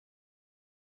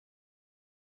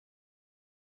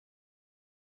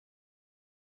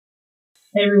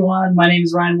Hey everyone, my name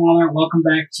is Ryan Wallner. Welcome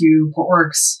back to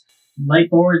Portworx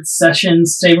Lightboard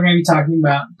sessions. Today we're going to be talking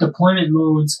about deployment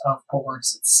modes of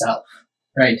Portworx itself.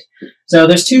 Right. So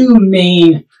there's two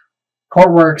main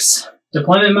Portworx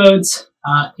deployment modes.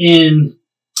 In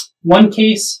one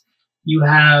case, you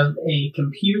have a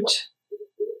compute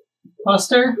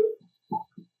cluster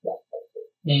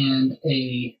and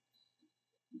a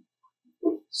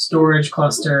storage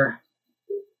cluster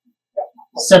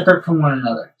separate from one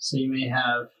another. So you may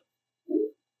have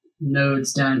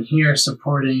nodes down here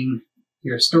supporting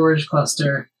your storage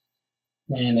cluster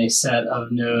and a set of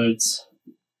nodes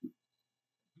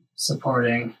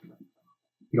supporting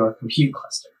your compute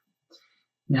cluster.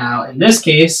 Now, in this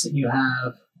case, you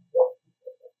have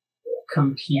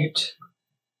compute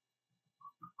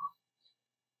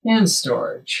and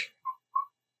storage.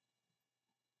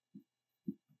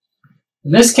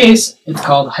 In this case, it's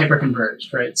called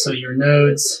hyperconverged, right? So your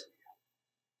nodes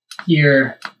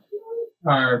here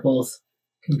are both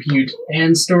compute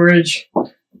and storage.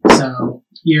 So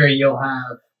here you'll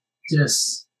have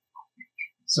disks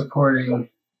supporting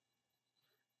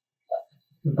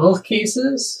in both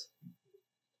cases.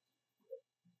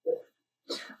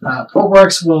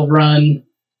 Portworx will run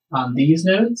on these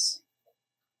nodes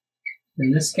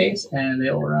in this case, and they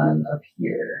will run up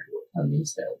here on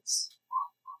these nodes.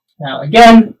 Now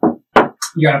again,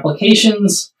 your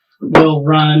applications will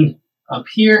run up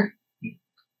here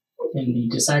in the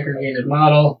disaggregated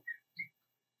model.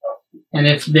 And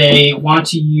if they want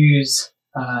to use,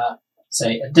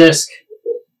 say, a disk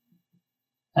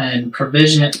and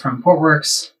provision it from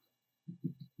Portworx,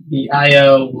 the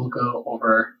I/O will go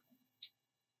over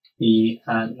the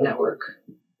network.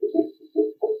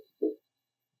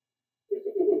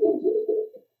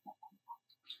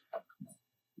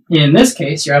 In this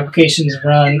case, your applications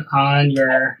run on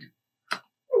your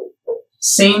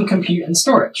same compute and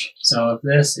storage. So if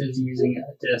this is using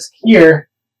a disk here,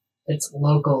 it's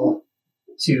local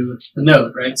to the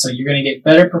node, right? So you're going to get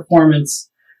better performance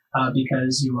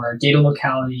because your data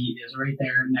locality is right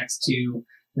there next to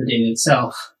the data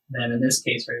itself than in this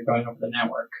case where you're going over the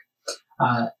network.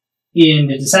 In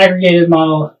the disaggregated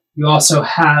model, you also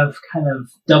have kind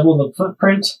of double the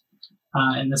footprint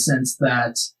in the sense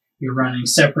that you're running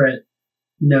separate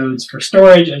nodes for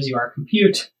storage as you are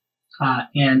compute.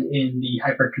 And in the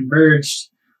hyperconverged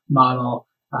model,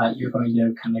 you're going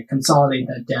to kind of consolidate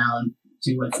that down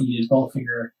to what's needed both for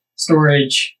your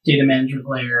storage data management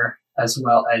layer as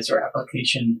well as your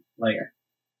application layer.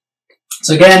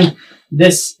 So again,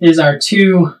 this is our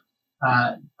two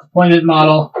deployment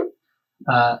model.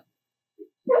 I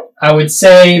would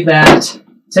say that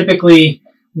typically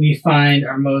we find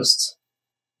our most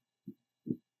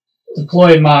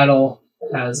deployed model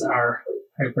as our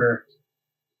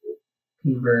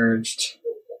hyper-converged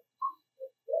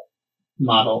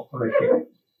model over here.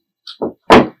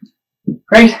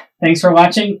 Great. Thanks for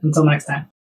watching. Until next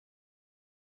time.